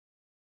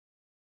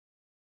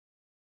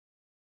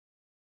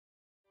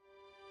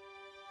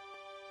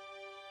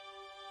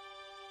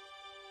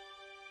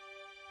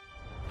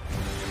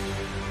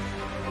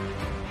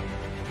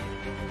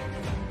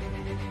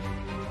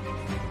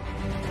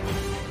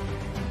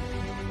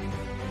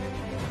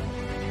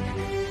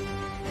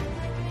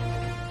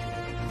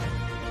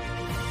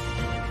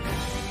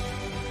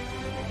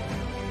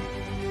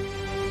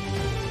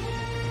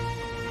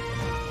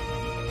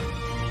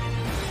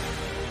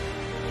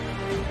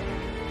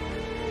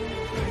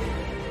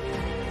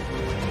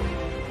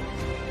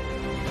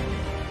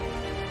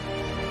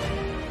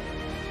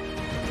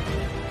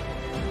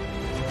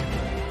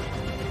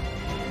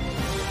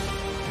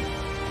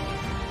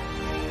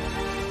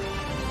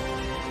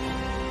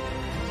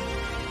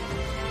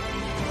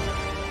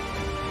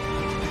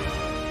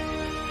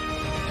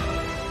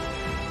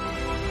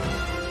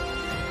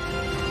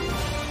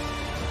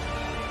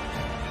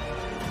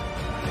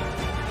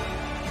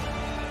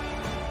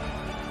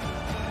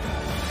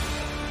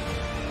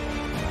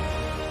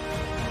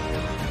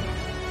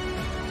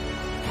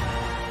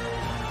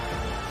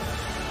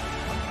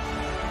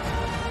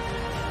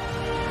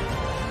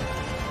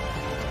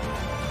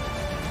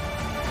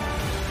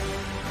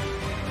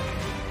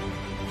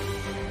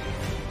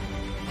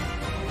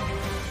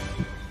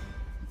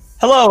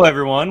Hello,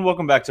 everyone.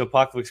 Welcome back to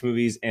Apocalypse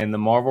Movies and the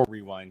Marvel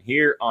Rewind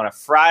here on a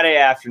Friday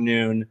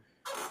afternoon.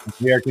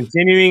 We are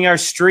continuing our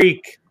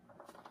streak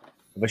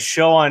of a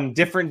show on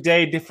different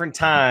day, different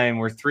time.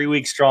 We're 3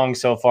 weeks strong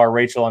so far.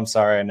 Rachel, I'm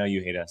sorry. I know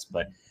you hate us,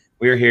 but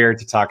we're here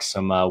to talk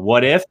some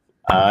What If.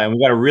 And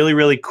we've got a really,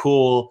 really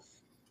cool,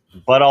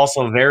 but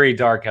also very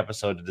dark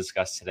episode to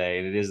discuss today.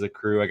 And it is the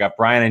crew. I got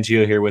Brian and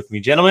Gio here with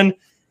me. Gentlemen,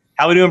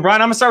 how we doing? Brian,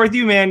 I'm going to start with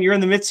you, man. You're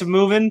in the midst of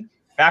moving.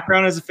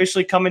 Background is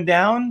officially coming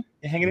down.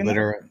 You hanging in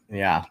there?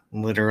 Yeah,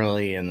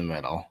 literally in the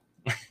middle,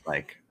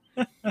 like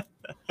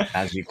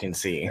as you can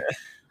see.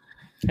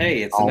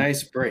 Hey, it's a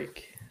nice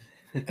break.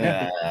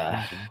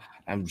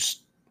 I'm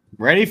just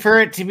ready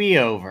for it to be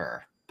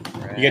over.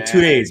 You got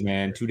 2 days,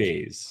 man. 2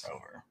 days.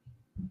 Over.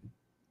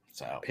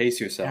 So pace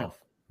yourself.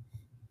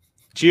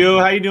 Gio,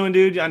 how you doing,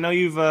 dude? I know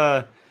you've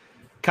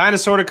kind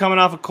of sort of coming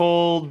off a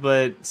cold,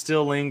 but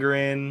still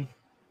lingering.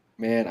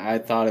 Man, I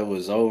thought it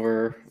was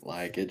over.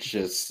 Like, it's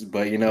just,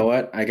 but you know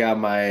what? I got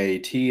my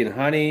tea and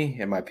honey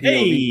and my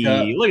POV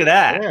cup. Look at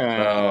that.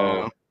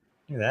 So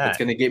Look at that. it's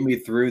going to get me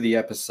through the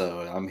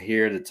episode. I'm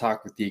here to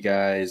talk with you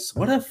guys.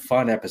 What a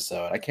fun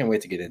episode. I can't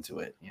wait to get into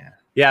it.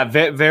 Yeah,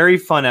 very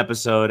fun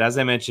episode. As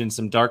I mentioned,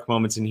 some dark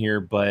moments in here,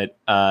 but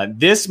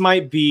this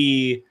might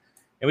be,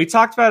 and we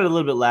talked about it a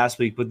little bit last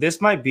week, but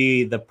this might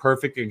be the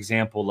perfect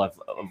example of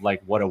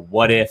like what a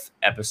what if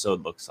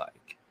episode looks like.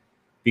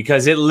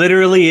 Because it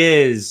literally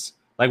is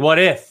like, what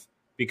if?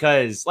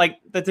 Because like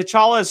the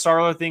T'Challa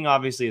Star-Lord thing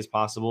obviously is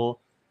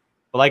possible,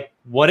 but like,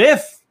 what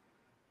if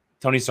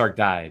Tony Stark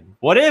died?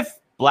 What if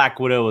Black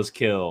Widow was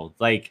killed?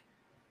 Like,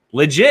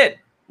 legit,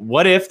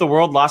 what if the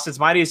world lost its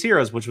mightiest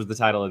heroes, which was the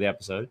title of the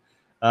episode?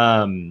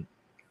 And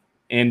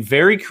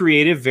very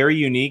creative, very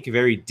unique,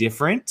 very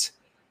different.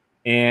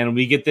 And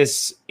we get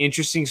this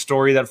interesting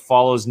story that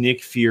follows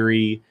Nick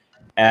Fury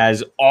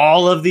as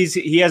all of these,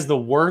 he has the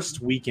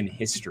worst week in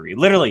history,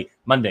 literally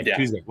Monday,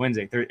 Tuesday,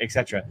 Wednesday, Thursday,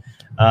 etc.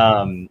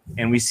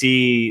 And we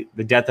see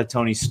the death of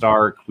Tony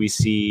Stark. We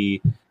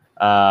see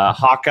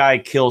Hawkeye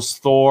kills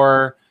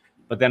Thor,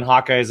 but then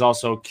Hawkeye is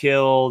also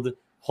killed.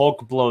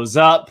 Hulk blows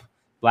up.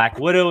 Black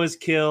Widow is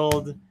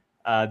killed.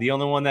 The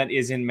only one that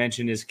isn't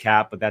mentioned is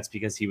Cap, but that's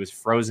because he was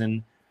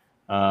frozen.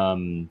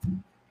 Gentlemen,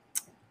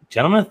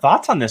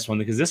 thoughts on this one?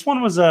 Because this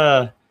one was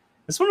a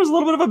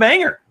little bit of a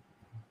banger.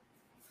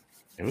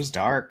 it was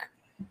dark.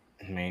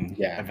 I mean,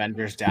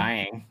 Avengers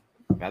dying.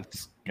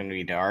 That's going to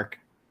be dark.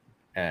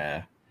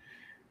 I'm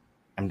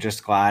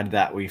just glad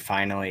that we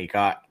finally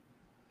got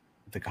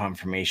the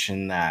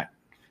confirmation that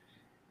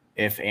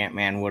if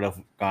Ant-Man would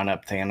have gone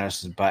up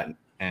Thanos' butt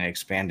and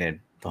expanded,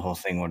 the whole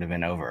thing would have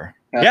been over.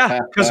 Yeah,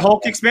 because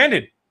Hulk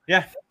expanded.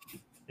 Yeah.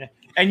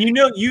 And you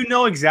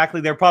know exactly.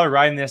 They're probably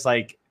writing this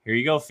like, here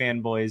you go,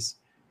 fanboys.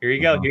 Here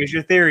you go. Here's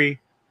your theory.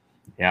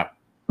 Yep.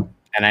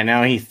 And I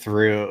know he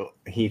threw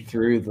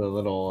the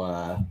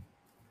little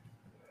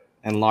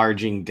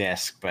enlarging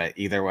disc, but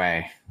either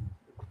way,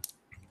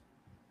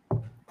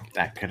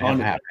 that could have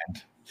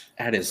happened.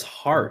 At his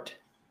heart,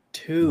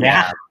 too.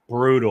 Yeah.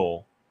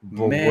 Brutal.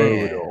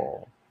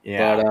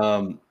 Yeah.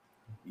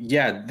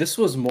 But this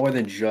was more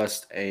than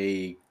just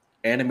a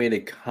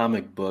animated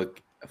comic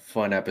book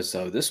fun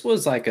episode. This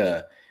was like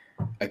a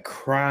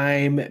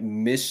crime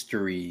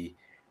mystery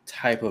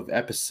type of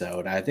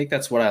episode. I think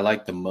that's what I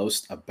liked the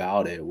most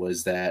about it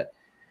was that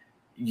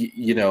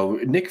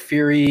Nick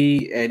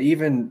Fury and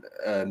even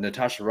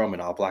Natasha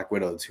Romanoff, Black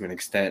Widow, to an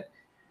extent,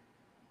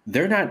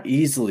 they're not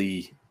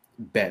easily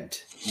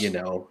bent.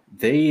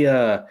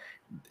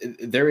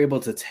 They're able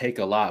to take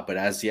a lot, but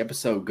as the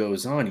episode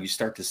goes on, you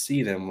start to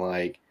see them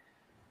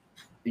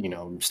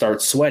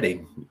start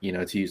sweating.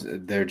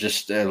 They're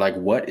just like,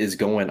 what is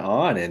going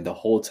on? And the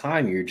whole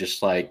time you're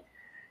just like,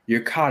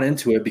 you're caught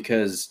into it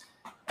because,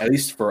 at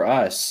least for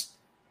us,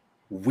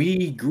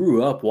 we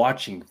grew up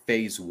watching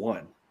Phase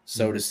 1.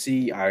 So to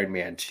see Iron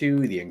Man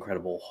 2, The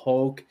Incredible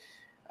Hulk,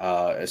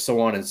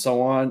 so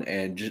on,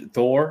 and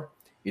Thor,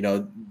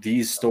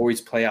 these stories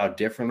play out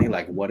differently,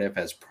 like What If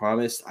has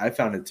promised. I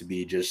found it to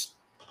be just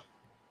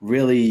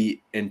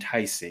really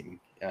enticing.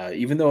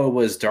 Even though it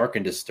was dark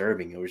and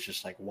disturbing, it was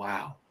just like,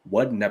 wow,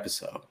 what an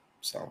episode.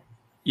 So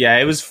yeah,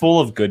 it was full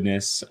of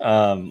goodness.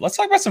 Let's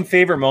talk about some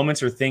favorite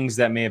moments or things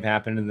that may have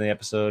happened in the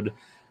episode.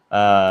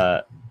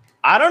 I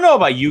don't know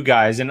about you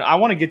guys, and I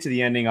want to get to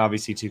the ending,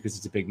 obviously, too, because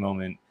it's a big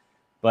moment.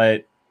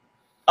 But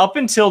up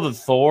until the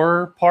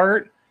Thor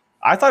part,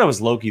 I thought it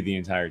was Loki the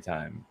entire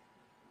time.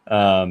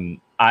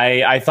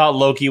 I thought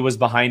Loki was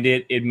behind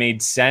it. It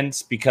made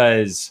sense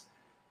because,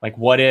 like,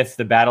 what if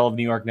the Battle of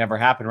New York never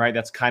happened, right?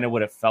 That's kind of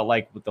what it felt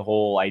like with the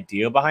whole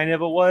idea behind it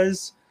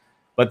was.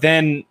 But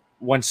then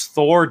once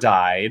Thor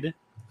died,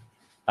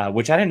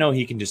 which I didn't know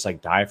he can just,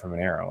 like, die from an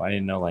arrow. I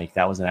didn't know, like,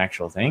 that was an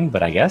actual thing,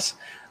 but I guess.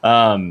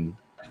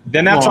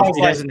 Then that's all. If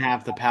he doesn't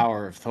have the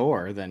power of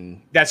Thor,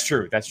 then that's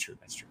true.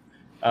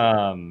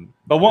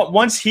 But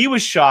once he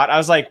was shot, I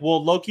was like,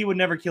 well, Loki would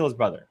never kill his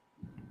brother.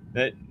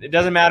 It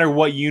doesn't matter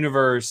what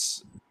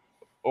universe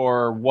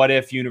or what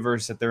if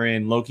universe that they're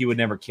in, Loki would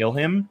never kill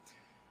him.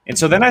 And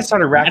so then I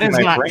started racking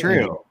my brain. That is not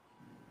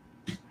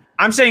true.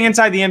 I'm saying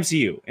inside the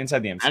MCU.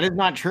 Inside the MCU. That is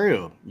not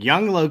true.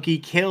 Young Loki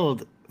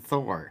killed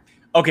Thor.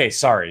 Okay,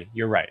 sorry.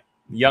 You're right.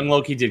 Young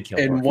Loki did kill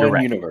in Thor.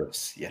 one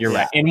universe. Yes. You're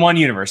right. In one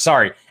universe.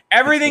 Sorry.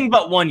 Everything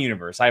but one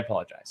universe. I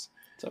apologize.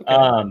 It's okay.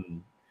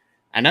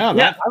 I know.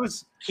 Yeah, I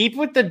was keep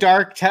with the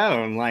dark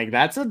tone. Like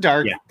that's a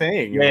dark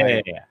thing.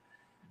 Yeah.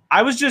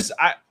 I was just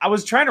I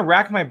was trying to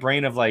rack my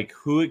brain of like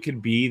who it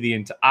could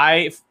be.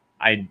 I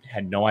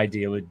had no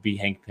idea it would be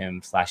Hank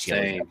Pym / Yellow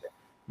Jacket.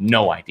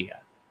 No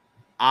idea.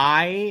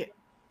 I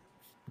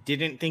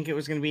didn't think it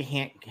was going to be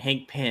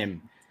Hank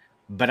Pym,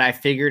 but I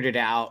figured it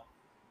out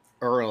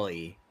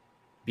early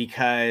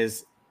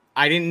because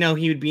I didn't know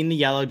he would be in the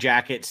Yellow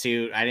Jacket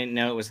suit. I didn't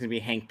know it was going to be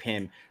Hank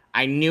Pym.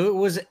 I knew it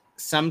was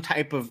some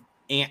type of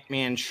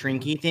Ant-Man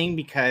shrinky thing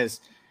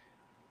because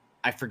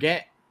I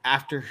forget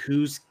after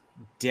whose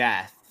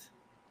death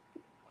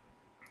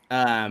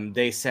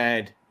they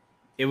said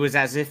it was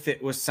as if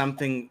it was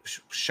something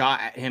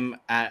shot at him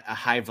at a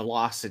high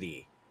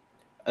velocity.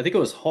 I think it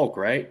was Hulk,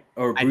 right?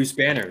 Or Bruce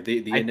Banner, the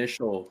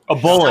initial... A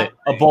bullet.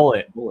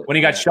 When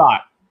he got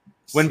shot.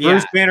 When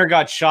Bruce Banner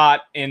got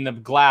shot in the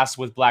glass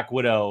with Black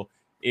Widow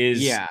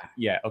is... Yeah,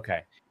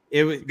 okay.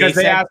 It was because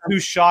they asked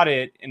who shot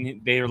it, and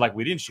they were like,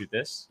 "We didn't shoot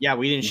this." Yeah,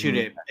 we didn't shoot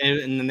it,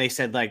 and then they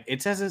said like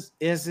it's as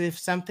if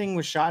something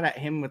was shot at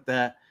him with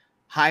the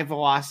high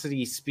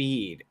velocity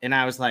speed, and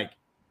I was like,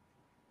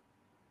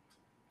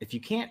 if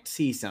you can't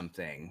see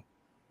something,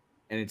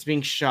 and it's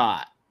being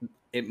shot,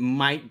 it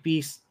might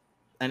be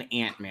an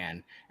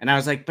Ant-Man, and I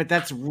was like, but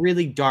that's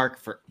really dark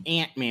for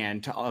Ant-Man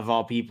to of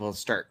all people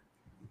start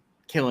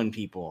killing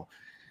people.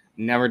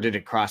 Never did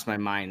it cross my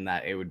mind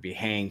that it would be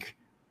Hank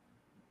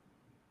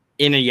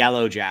in a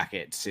Yellow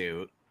Jacket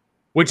suit,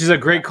 which is a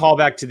great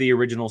callback to the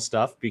original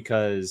stuff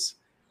because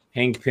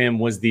Hank Pym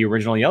was the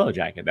original Yellow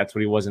Jacket. That's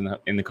what he was in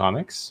the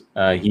comics.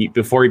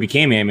 Before he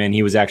became Ant-Man,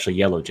 he was actually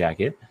Yellow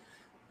Jacket,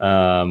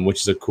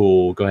 which is a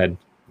cool. Go ahead.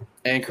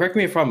 And correct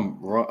me if I'm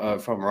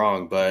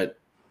wrong, but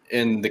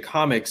in the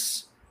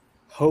comics,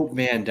 Hope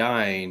Van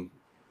Dyne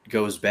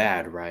goes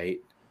bad, right?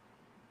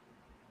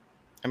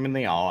 I mean,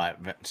 they all at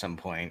some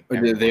point.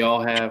 They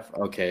all have?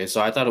 Okay, so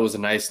I thought it was a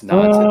nice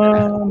nod to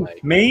that.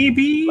 Like,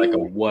 maybe like a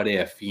what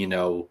if,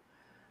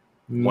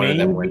 one of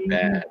them went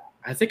bad.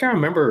 I think I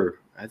remember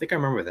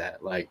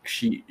that. Like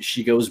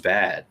she goes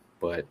bad,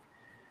 but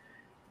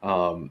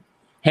Hope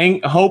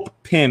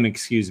Pym.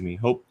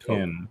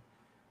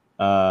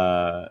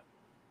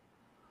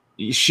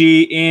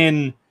 She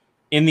in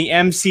the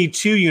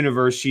MC2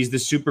 universe, she's the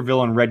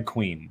supervillain Red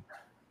Queen.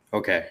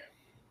 Okay.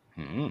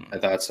 I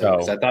thought so.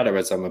 I thought I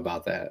read something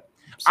about that.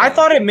 So. I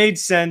thought it made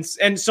sense.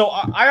 And so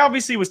I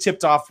obviously was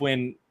tipped off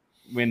when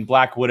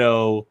Black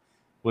Widow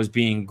was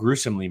being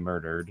gruesomely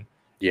murdered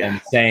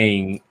and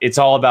saying, it's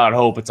all about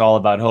hope. It's all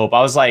about hope.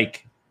 I was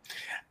like,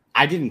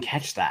 I didn't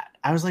catch that.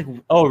 I was like,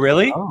 oh,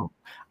 really? Oh.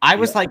 I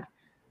was like,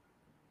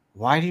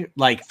 why do you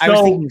like, I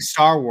was thinking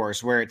Star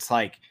Wars where it's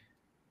like,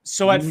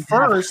 so at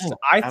first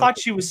I thought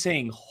she was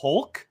saying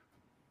Hulk.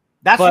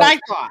 That's what I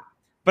thought.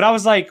 But I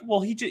was like, well,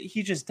 he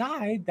just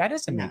died. That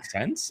doesn't make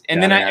sense.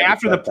 And then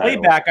after the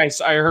playback,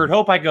 I heard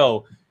Hope. I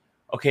go,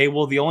 okay,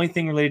 well, the only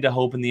thing related to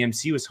Hope in the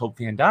MCU is Hope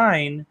Van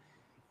Dyne.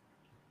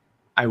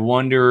 I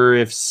wonder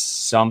if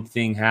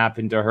something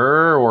happened to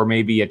her, or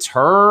maybe it's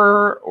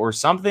her or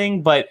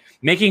something. But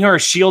making her a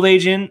S.H.I.E.L.D.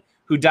 agent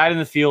who died in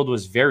the field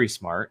was very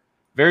smart.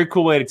 Very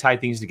cool way to tie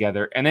things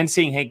together. And then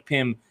seeing Hank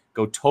Pym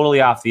go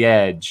totally off the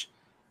edge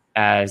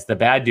as the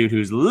bad dude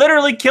who's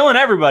literally killing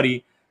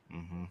everybody.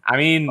 Mm-hmm. I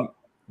mean...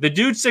 The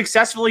dude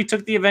successfully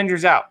took the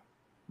Avengers out.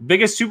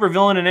 Biggest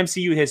supervillain in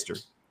MCU history.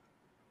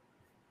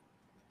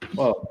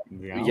 Well,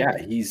 yeah,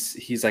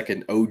 he's like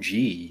an OG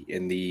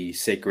in the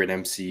sacred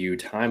MCU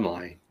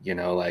timeline.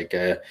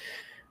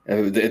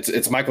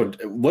 It's Michael.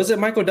 Was it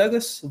Michael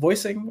Douglas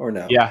voicing or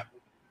no? Yeah,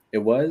 it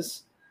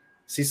was.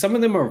 See, some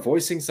of them are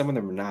voicing, some of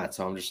them are not.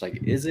 So I'm just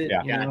like, is it?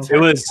 Yeah,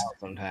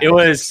 it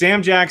was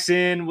Sam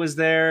Jackson was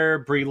there,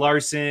 Brie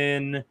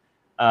Larson,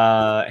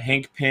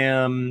 Hank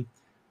Pym,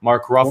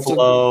 Mark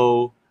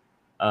Ruffalo.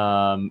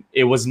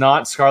 It was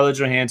not Scarlett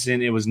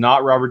Johansson. It was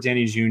not Robert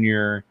Downey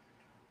Jr.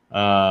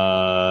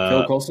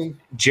 Phil Coulson.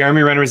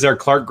 Jeremy Renner was there.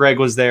 Clark Gregg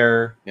was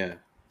there. Yeah.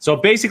 So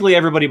basically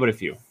everybody but a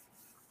few.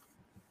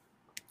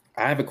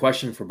 I have a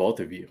question for both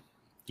of you.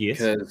 Yes.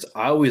 Because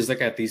I always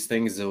look at these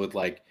things with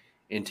like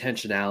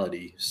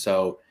intentionality.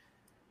 So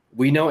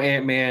we know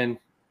Ant-Man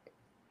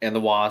and the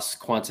Wasp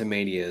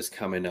Quantumania is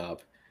coming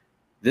up.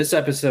 This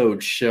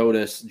episode showed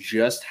us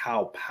just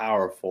how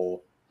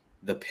powerful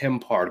the Pym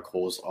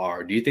particles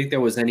are. Do you think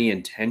there was any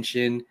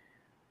intention,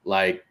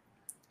 like,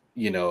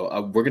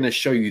 we're going to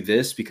show you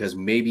this because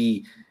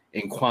maybe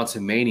in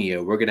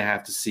Quantumania we're going to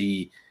have to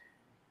see.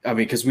 I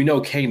mean, because we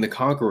know Kang the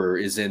Conqueror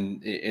is in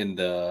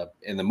the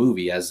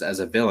movie as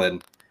a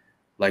villain.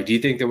 Like, do you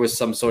think there was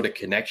some sort of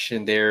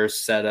connection there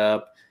set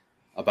up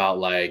about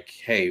like,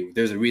 hey,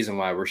 there's a reason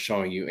why we're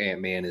showing you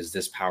Ant-Man is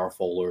this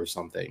powerful or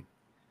something?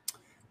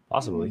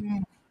 Possibly.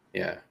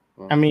 Yeah.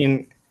 Well, I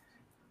mean,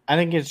 I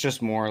think it's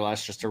just more or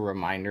less just a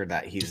reminder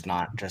that he's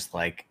not just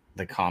like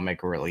the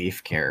comic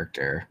relief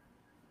character.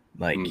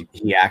 Like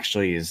he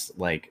actually is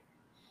like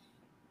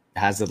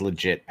has a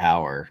legit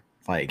power.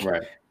 Like,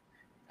 right.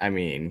 I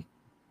mean,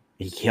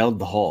 he killed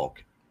the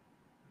Hulk.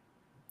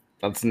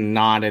 That's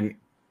not an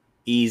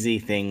easy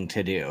thing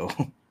to do.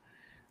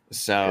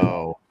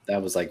 So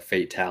that was like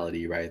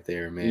fatality right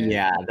there, man.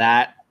 Yeah,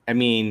 that, I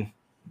mean,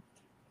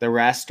 the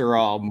rest are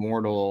all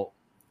mortal-ish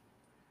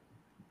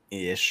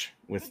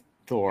with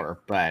Thor,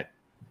 but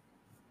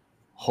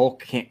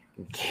Hulk can't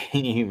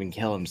even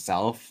kill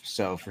himself.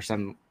 So for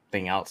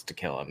something else to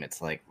kill him,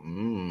 it's like,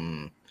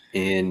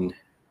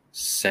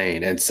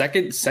 insane. And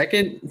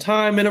second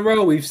time in a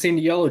row we've seen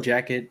the Yellow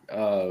Jacket.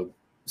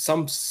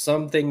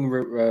 Something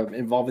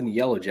involving the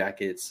Yellow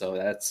Jacket. So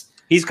that's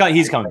he's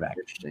coming back.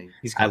 Interesting.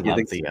 I love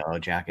the Yellow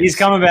Jacket. He's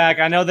coming back.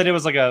 I know that it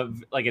was like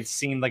it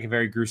seemed like a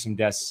very gruesome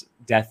death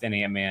in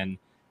Ant-Man,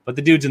 but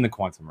the dude's in the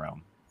quantum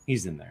realm.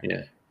 He's in there.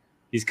 Yeah,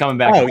 he's coming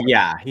back. Oh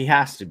yeah, he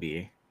has to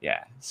be.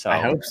 Yeah, so I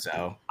hope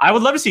so. I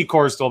would love to see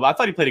Korra Stoll, but I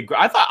thought he played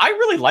I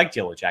really liked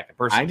Yellow Jacket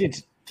personally. I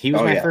did. He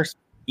was my first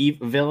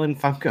villain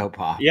Funko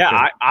Pop.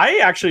 Yeah, I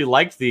actually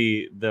liked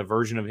the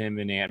version of him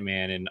in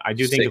Ant-Man, and I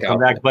do think he'll come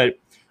back. But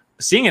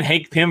seeing a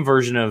Hank Pym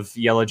version of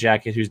Yellow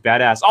Jacket who's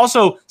badass.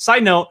 Also,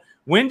 side note,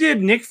 when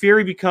did Nick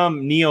Fury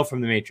become Neo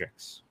from The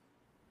Matrix?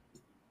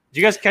 Did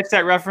you guys catch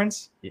that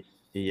reference?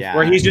 Yeah.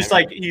 Where he's just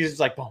like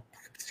boom.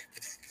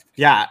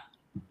 Yeah.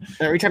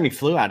 Every time he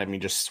flew at him, he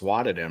just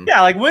swatted him.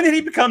 Yeah, like when did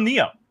he become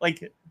Neo?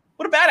 Like,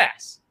 what a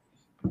badass.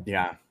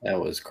 Yeah. That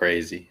was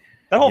crazy.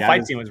 That whole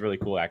fight scene was really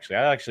cool, actually.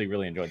 I actually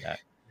really enjoyed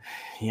that.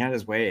 He had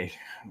his way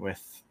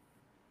with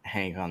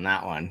Hank on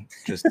that one.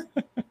 Just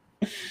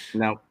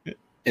no.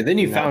 And then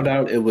you found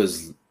out it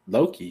was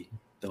Loki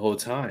the whole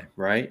time,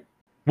 right?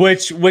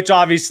 Which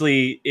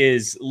obviously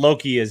is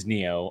Loki as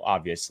Neo,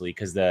 obviously,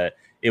 because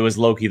it was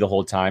Loki the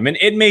whole time. And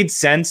it made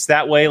sense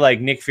that way. Like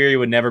Nick Fury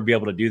would never be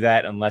able to do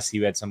that unless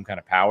he had some kind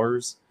of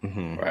powers.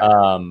 Mm-hmm.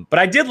 Right. But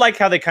I did like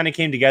how they kind of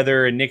came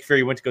together, and Nick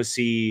Fury went to go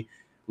see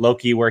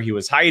Loki where he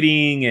was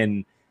hiding,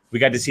 and we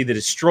got to see the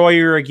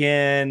Destroyer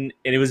again.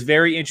 And it was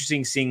very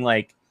interesting seeing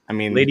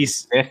Lady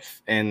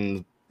Sif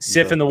and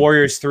the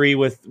Warriors 3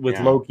 with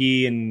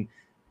Loki, and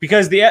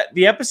because the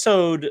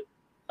episode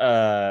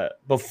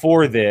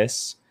before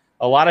this,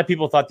 a lot of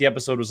people thought the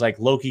episode was like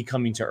Loki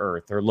coming to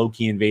Earth or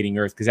Loki invading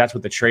Earth, because that's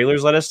what the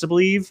trailers led us to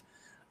believe.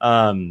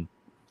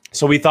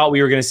 So we thought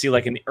we were going to see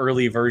like an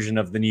early version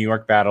of the New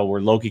York battle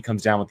where Loki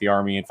comes down with the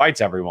army and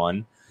fights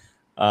everyone.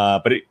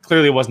 But it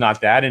clearly was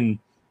not that. And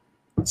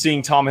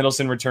seeing Tom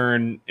Hiddleston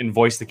return and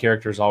voice the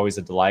character is always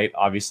a delight,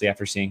 obviously,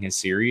 after seeing his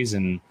series.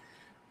 And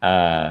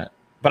but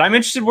I'm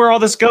interested where all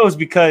this goes,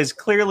 because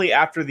clearly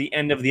after the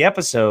end of the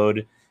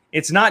episode,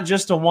 it's not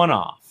just a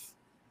one-off.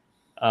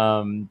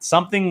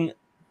 Something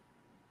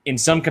in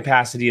some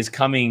capacity is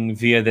coming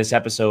via this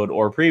episode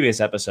or previous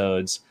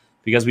episodes,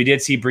 because we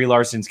did see Brie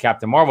Larson's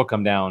Captain Marvel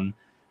come down,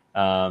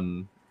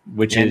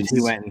 which is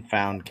he went and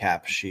found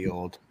Cap's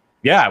shield.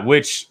 Yeah,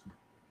 which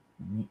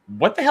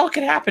what the hell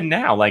could happen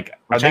now? Like,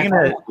 are they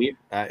gonna?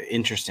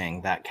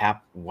 Interesting that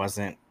Cap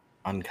wasn't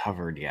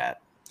uncovered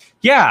yet.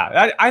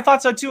 Yeah, I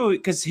thought so too,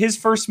 because his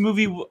first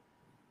movie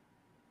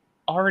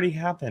already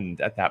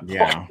happened at that point.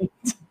 Yeah.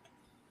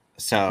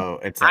 So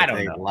it's like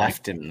they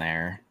left him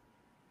there.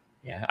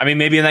 Yeah, I mean,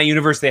 maybe in that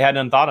universe they hadn't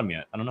unthought him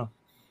yet. I don't know.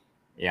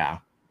 Yeah,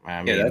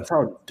 I mean, that's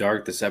how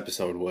dark this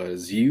episode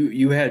was.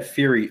 You had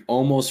Fury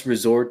almost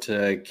resort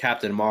to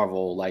Captain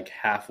Marvel like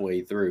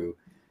halfway through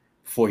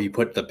before he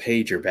put the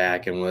pager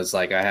back and was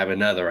like, "I have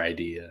another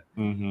idea."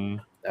 Mm-hmm.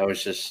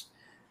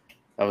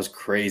 That was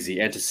crazy.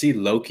 And to see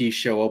Loki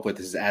show up with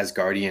his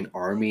Asgardian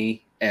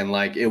army, and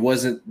like it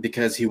wasn't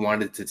because he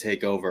wanted to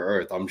take over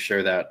Earth. I'm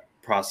sure that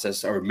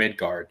process, or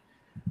Midgard,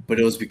 but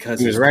it was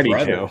because he was ready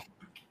to.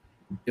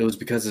 It was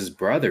because his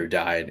brother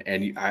died,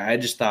 and I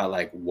just thought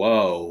like,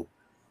 whoa,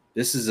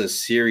 this is a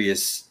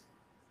serious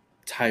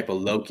type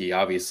of Loki,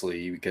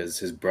 obviously, because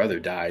his brother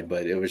died,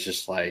 but it was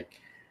just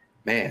like,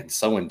 man,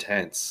 so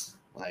intense.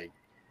 Like,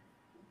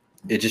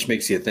 it just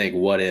makes you think,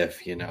 what if,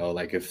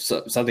 like if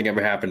something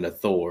ever happened to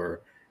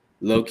Thor,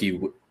 Loki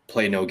would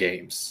play no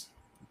games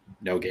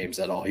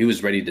at all. He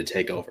was ready to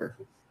take over,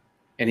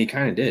 and he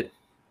kind of did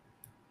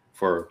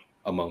for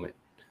a moment.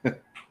 That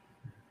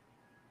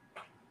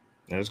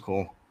was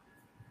cool.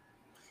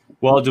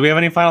 Well, do we have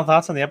any final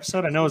thoughts on the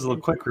episode? I know it was a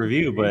little quick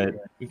review, but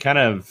we kind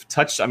of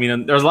touched. I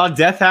mean, there's a lot of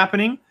death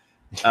happening.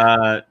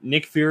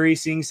 Nick Fury,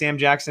 seeing Sam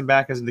Jackson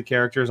back as the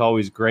character is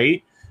always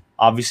great.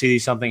 Obviously,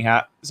 something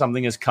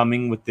is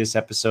coming with this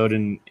episode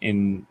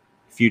in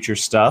future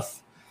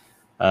stuff.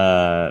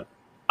 I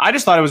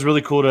just thought it was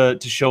really cool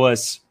to show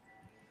us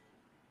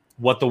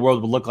what the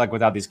world would look like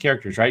without these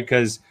characters, right?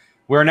 Because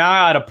we're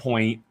now at a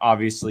point,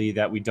 obviously,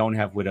 that we don't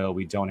have Widow,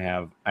 we don't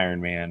have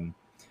Iron Man.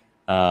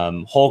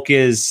 Hulk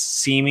is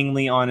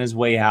seemingly on his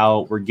way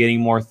out. We're getting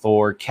more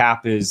Thor.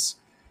 Cap is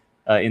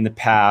in the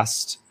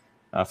past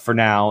for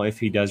now, if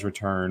he does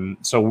return.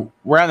 So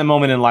we're at the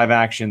moment in live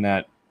action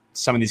that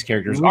some of these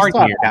characters aren't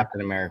here. Captain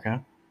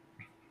America.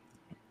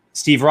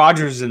 Steve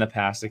Rogers is in the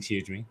past,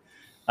 excuse me.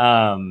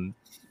 But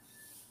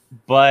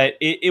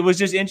it was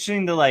just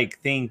interesting to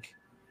think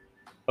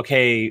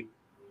okay,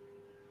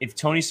 if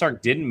Tony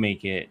Stark didn't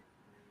make it,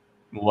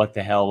 what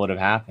the hell would have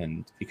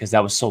happened? Because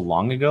that was so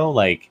long ago.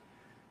 Like,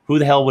 who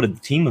the hell would the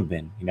team have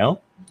been? You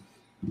know?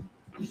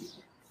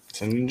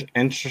 It's an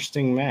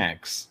interesting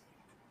mix.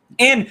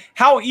 And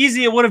how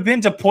easy it would have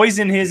been to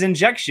poison his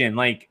injection.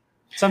 Like,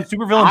 some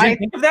supervillain didn't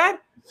think of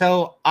that?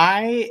 So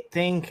I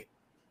think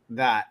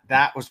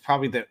that was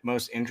probably the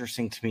most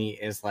interesting to me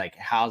is like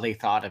how they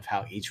thought of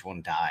how each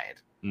one died.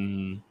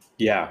 Mm-hmm.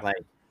 Yeah.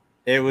 Like,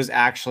 it was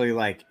actually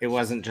like, it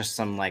wasn't just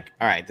some like,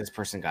 all right, this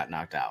person got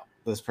knocked out.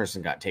 This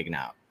person got taken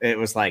out. It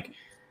was like,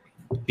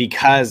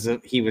 because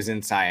he was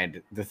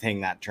inside the thing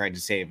that tried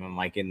to save him,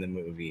 like in the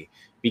movie,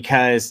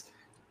 because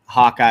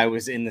Hawkeye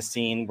was in the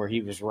scene where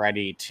he was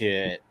ready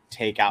to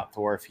take out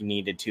Thor if he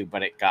needed to,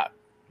 but it got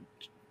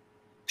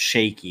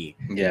shaky.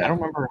 Yeah. I don't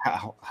remember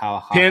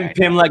how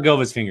Pym let go of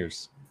his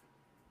fingers.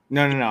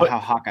 No. How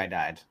Hawkeye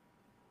died.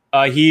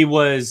 He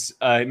was,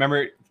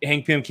 remember,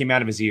 Hank Pym came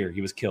out of his ear. He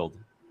was killed.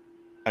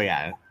 Oh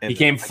yeah, he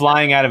came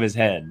flying out of his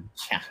head.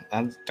 Yeah,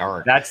 that's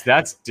dark. That's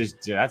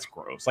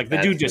gross. Like the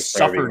dude just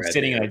suffered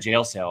sitting in a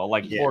jail cell.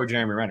 Like poor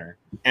Jeremy Renner.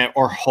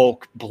 Or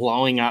Hulk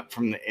blowing up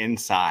from the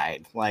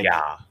inside. Like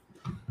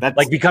that's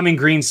like becoming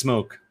green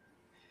smoke.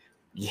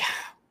 Yeah,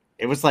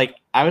 it was like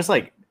I was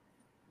like,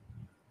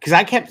 because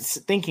I kept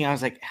thinking I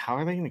was like, how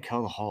are they going to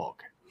kill the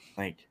Hulk?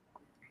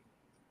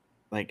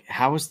 Like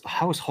how is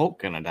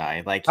Hulk going to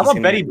die? Like how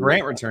about Betty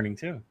Brant returning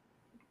too?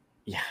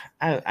 Yeah,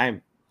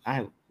 I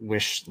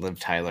wish Liv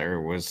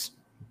Tyler was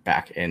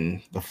back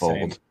in the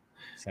fold.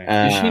 Same.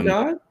 Is she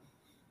not?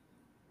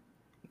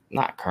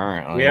 Not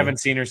currently. We haven't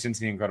seen her since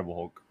the Incredible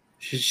Hulk.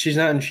 She's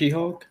not in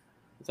She-Hulk?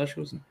 I thought she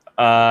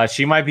was.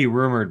 She might be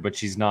rumored, but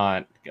she's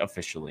not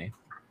officially.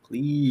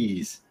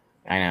 Please.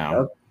 I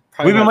know.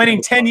 We've been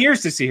waiting 10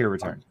 years to see her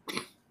return.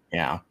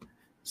 Yeah.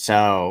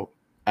 So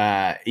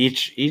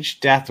each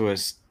death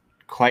was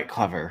quite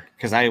clever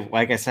because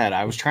like I said,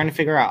 I was trying to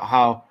figure out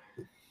how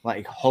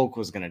like Hulk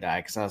was gonna die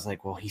because I was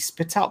like, well, he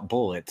spits out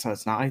bullets, so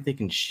it's not like they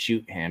can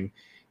shoot him.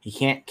 He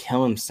can't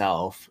kill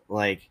himself.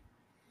 Like,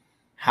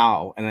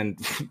 how? And then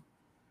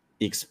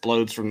he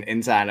explodes from the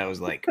inside. I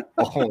was like,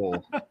 oh,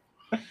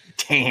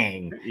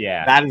 dang.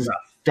 Yeah. That is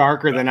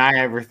darker than I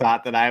ever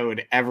thought that I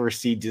would ever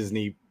see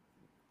Disney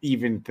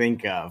even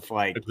think of.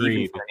 Like,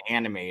 even for an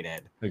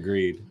animated.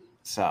 Agreed.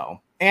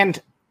 So,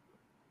 and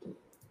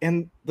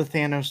the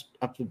Thanos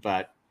up the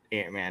butt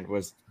Ant-Man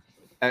was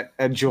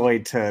a joy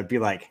to be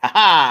like,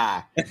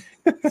 ha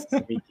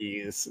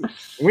sneakies.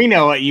 We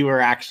know what you were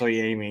actually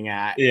aiming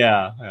at.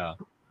 Yeah.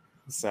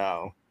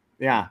 So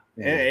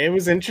it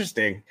was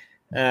interesting.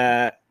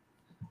 I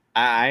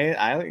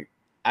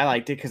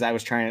liked it because I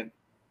was trying to,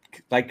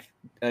 like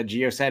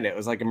Gio said, it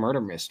was like a murder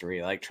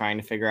mystery, like trying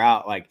to figure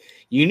out, like,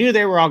 you knew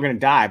they were all going to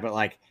die, but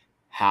like,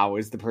 how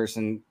is the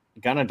person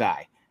gonna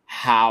die?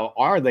 How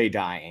are they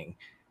dying?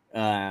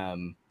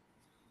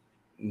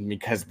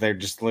 Because they're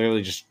just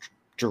literally just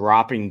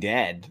dropping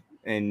dead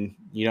and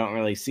you don't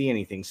really see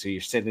anything, so you're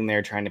sitting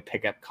there trying to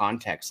pick up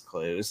context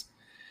clues.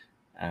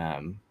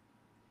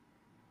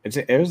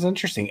 It was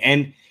interesting,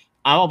 and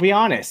I'll be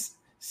honest,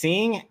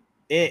 seeing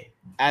it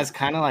as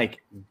kind of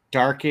like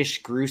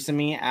darkish, gruesome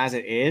as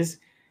it is,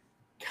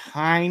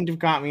 kind of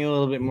got me a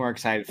little bit more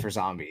excited for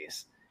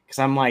zombies, because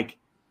I'm like,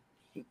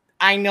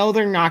 I know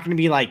they're not going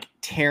to be like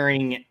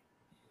tearing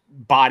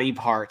body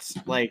parts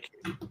like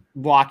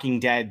Walking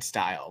Dead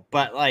style,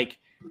 but like,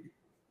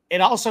 it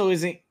also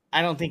isn't,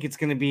 I don't think it's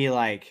going to be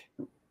like,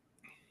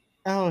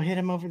 oh, hit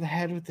him over the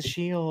head with the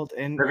shield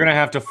and they're going to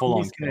have to full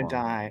on he's going to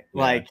die.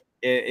 Yeah. Like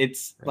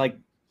it's right. Like,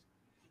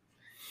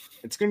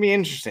 it's going to be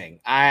interesting.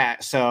 I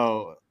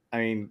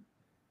mean,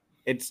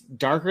 it's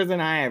darker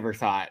than I ever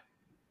thought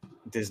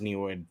Disney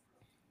would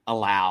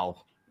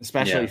allow,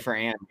 especially for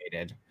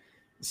animated.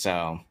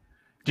 So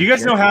do you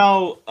guys know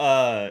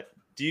how,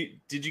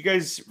 did you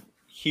guys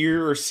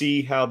hear or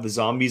see how the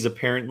zombies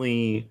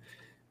apparently,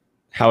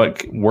 how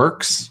it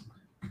works?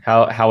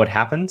 How it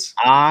happens?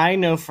 I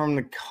know from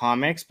the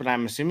comics, but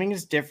I'm assuming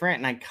it's different,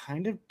 and I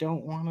kind of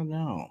don't want to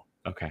know.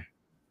 Okay.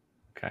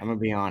 I'm gonna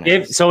be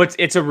honest.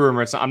 It's a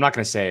rumor. I'm not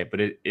gonna say it,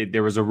 but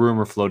there was a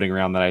rumor floating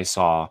around that I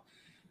saw,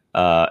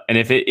 and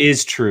if it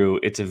is true,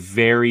 it's a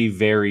very,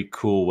 very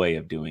cool way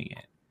of doing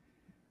it,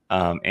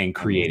 and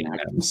creating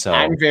them. So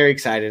I'm very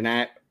excited.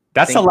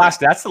 That's the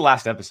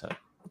last episode.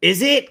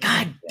 Is it?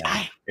 God,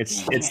 yeah.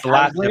 It's the last.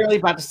 I was literally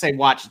about to say,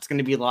 watch. It's going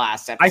to be the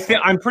last episode.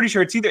 I'm pretty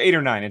sure it's either 8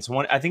 or 9. It's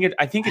one. I think it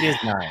is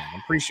 9.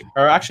 I'm pretty sure.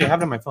 Or actually, I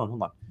have it on my phone.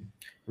 Hold on.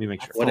 Let me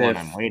make sure. What if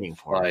I'm waiting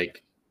for?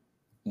 Like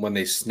when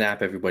they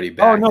snap everybody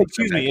back. Oh no,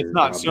 excuse me. It's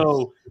not.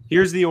 So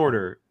here's the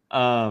order.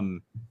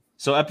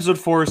 So episode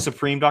 4 is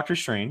Supreme Doctor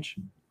Strange.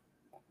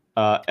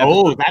 That's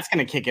going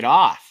to kick it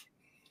off.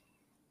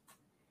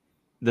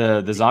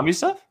 The zombie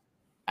stuff.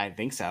 I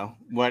think so.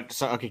 What?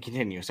 So okay,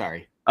 continue.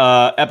 Sorry.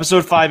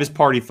 Episode 5 is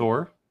Party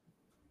Thor.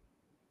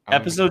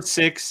 Episode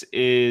 6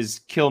 is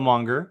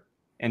Killmonger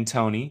and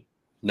Tony.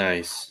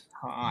 Nice.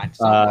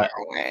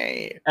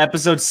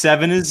 Episode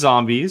 7 is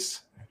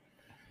Zombies.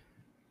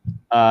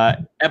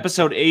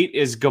 Episode 8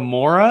 is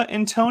Gamora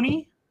and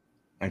Tony.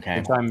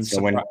 Okay.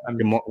 So when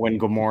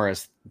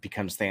Gamora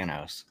becomes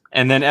Thanos.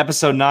 And then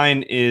episode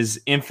 9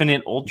 is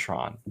Infinite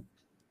Ultron.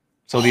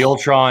 So the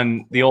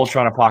Ultron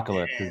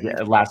apocalypse is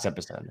the last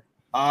episode.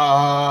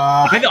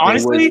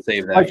 Honestly,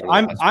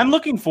 I'm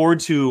looking forward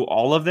to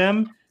all of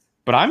them,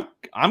 but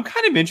I'm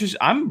kind of interested.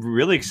 I'm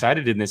really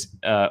excited in this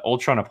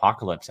Ultron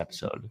apocalypse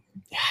episode.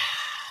 Yeah,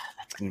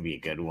 that's gonna be a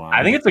good one.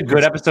 I think it's a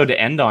good episode to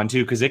end on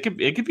too, because it could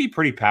be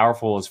pretty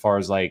powerful as far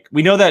as like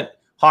we know that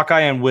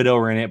Hawkeye and Widow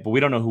are in it, but we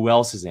don't know who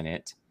else is in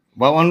it.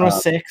 What one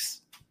was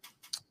 6?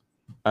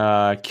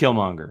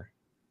 Killmonger.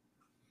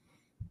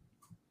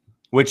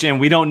 And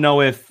we don't know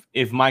if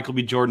Michael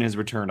B. Jordan has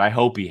returned. I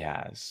hope he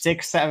has.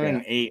 6,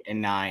 7, 8,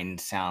 and 9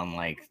 sound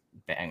like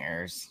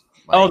bangers.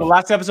 Like, the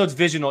last episode's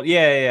Vision.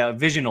 Yeah.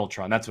 Vision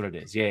Ultron. That's what it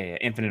is. Yeah.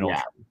 Infinite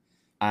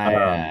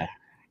Ultron.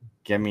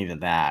 Get me to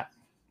that.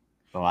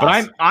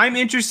 But I'm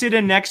interested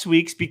in next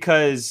week's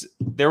because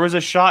there was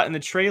a shot in the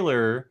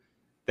trailer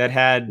that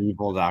had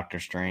evil Doctor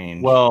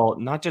Strange. Well,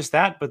 not just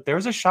that, but there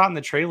was a shot in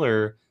the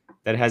trailer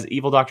that has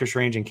evil Doctor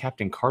Strange and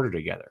Captain Carter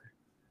together.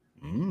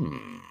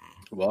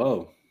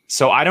 Whoa.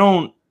 So I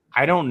don't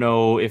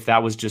know if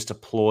that was just a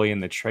ploy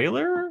in the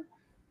trailer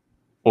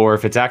or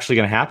if it's actually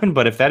going to happen.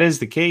 But if that is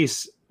the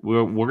case,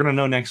 we're going to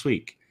know next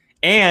week.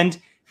 And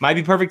might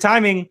be perfect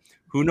timing.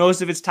 Who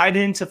knows if it's tied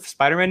into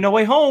Spider-Man No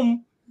Way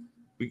Home?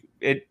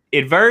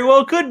 It very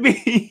well could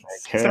be. It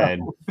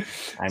could.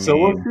 So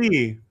we'll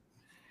see.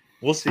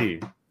 We'll see.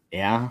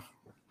 Yeah.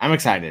 I'm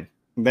excited.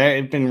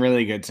 They've been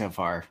really good so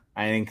far.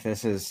 I think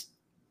this is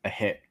a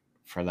hit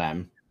for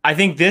them. I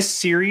think this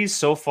series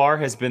so far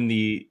has been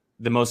the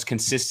most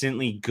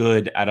consistently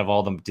good out of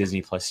all the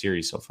Disney Plus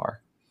series so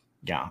far.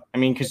 Yeah. I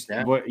mean, because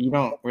you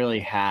don't really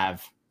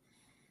have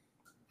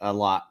a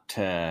lot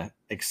to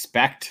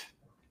expect,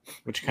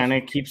 which kind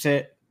of keeps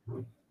it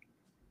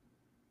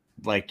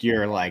like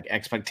your like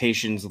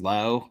expectations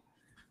low.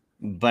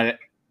 But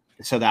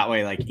so that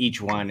way, like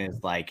each one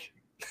is like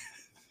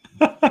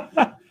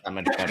that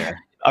much better.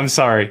 I'm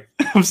sorry.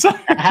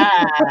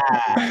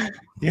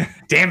 Yeah,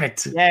 damn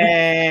it.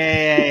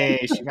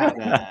 Yay. She got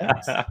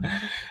that.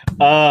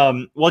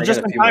 Well,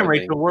 just in time,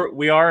 Rachel,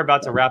 we are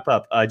about to wrap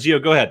up.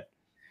 Gio, go ahead.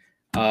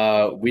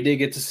 We did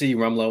get to see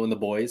Rumlow and the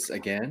boys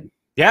again.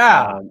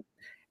 Yeah.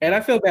 And I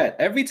feel bad.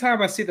 Every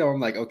time I see them, I'm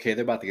like, okay,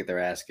 they're about to get their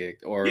ass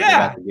kicked. Or they're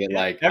about to get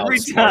like every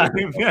time.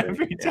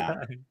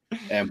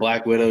 And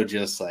Black Widow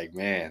just like,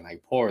 man,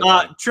 like poor.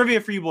 Trivia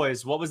for you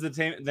boys. What was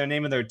their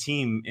name of their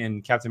team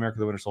in Captain America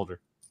the Winter Soldier?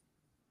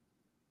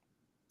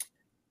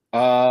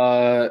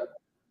 The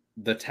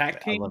tag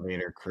team,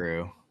 elevator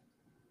crew,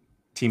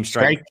 Team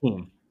Strike.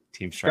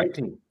 Team Strike.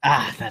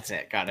 That's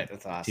it. Got it.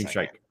 That's awesome. Team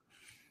Strike.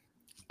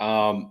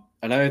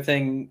 Another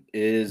thing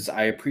is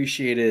I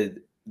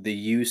appreciated the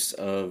use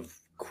of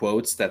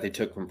quotes that they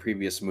took from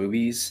previous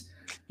movies.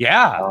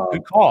 Yeah,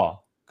 good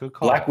call.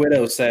 Black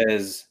Widow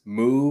says,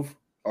 "Move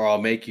or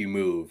I'll make you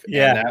move."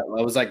 Yeah, and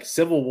I was like,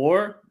 Civil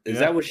War. Is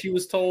that what she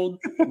was told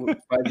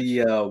by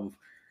the?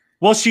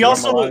 Well, she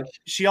also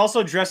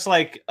dressed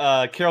like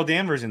Carol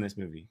Danvers in this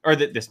movie, or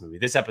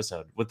this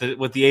episode with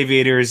the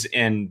aviators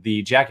and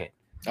the jacket.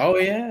 Oh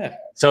yeah.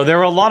 So there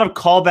were a lot of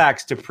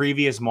callbacks to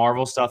previous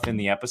Marvel stuff in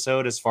the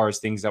episode as far as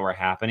things that were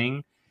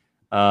happening,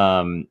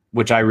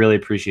 which I really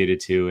appreciated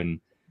too. And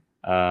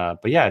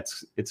but yeah,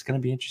 it's going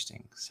to be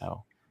interesting.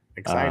 So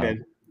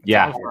excited.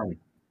 Yeah,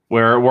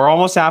 we're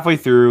almost halfway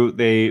through.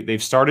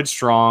 They've started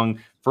strong.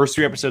 First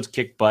 3 episodes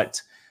kick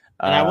butt.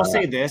 And I will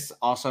say this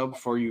also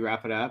before you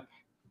wrap it up.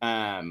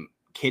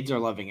 Kids are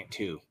loving it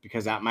too,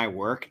 because at my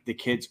work, the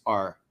kids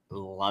are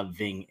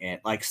loving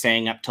it. Like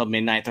staying up till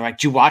midnight. They're like,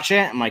 "Did you watch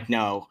it?" I'm like,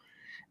 "No."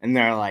 And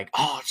they're like,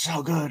 "Oh, it's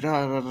so good."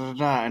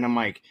 And I'm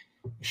like,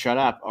 "Shut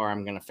up or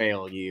I'm going to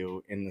fail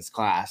you in this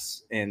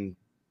class." And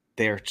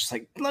they're just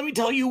like, "Let me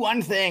tell you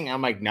one thing."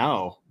 I'm like,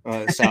 "No."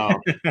 So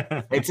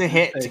it's a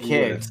hit to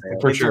kids.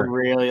 For sure. They're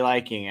really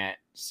liking it.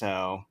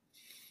 So,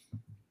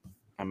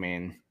 I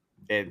mean,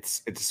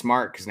 it's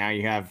smart because now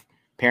you have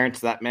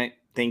parents that might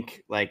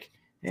think like,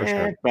 for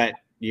sure. But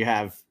you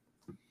have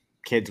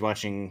kids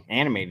watching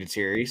animated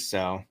series,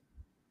 so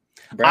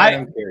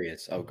I'm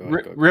curious. Oh, go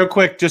ahead. Real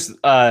quick, just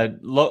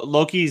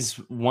Loki's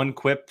one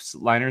quips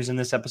liners in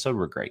this episode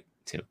were great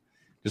too.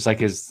 Just like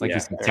his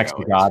text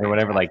to God or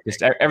whatever, like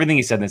just everything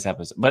he said in this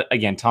episode. But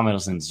again, Tom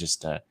Hiddleston's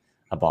just a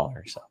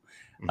baller. So,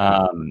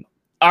 all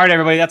right,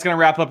 everybody, that's gonna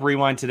wrap up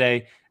Rewind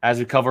today as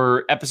we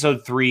cover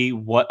episode 3.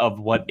 What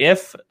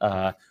if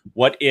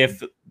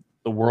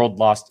the world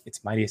lost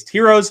its mightiest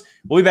heroes?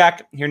 We'll be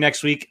back here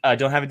next week.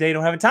 Don't have a day,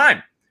 don't have a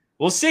time.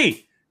 We'll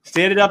see.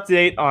 Stay up to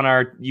date on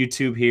our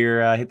YouTube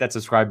here. Hit that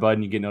subscribe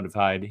button. You get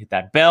notified. Hit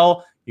that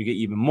bell. You get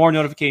even more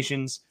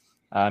notifications.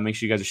 Make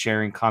sure you guys are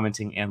sharing,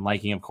 commenting, and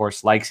liking. Of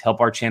course, likes help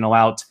our channel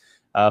out.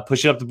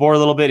 Push it up the board a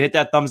little bit. Hit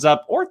that thumbs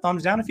up or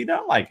thumbs down if you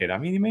don't like it. I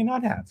mean, you may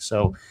not have.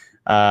 So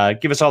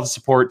give us all the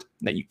support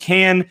that you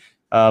can.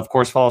 Of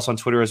course, follow us on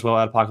Twitter as well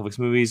at Apocalypse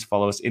Movies.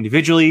 Follow us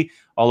individually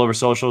all over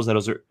socials.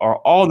 Those are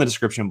all in the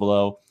description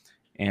below.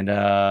 And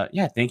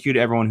thank you to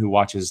everyone who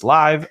watches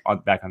live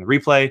back on the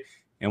replay.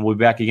 And we'll be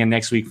back again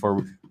next week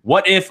for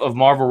What If of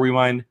Marvel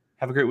Rewind.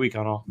 Have a great week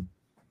on all.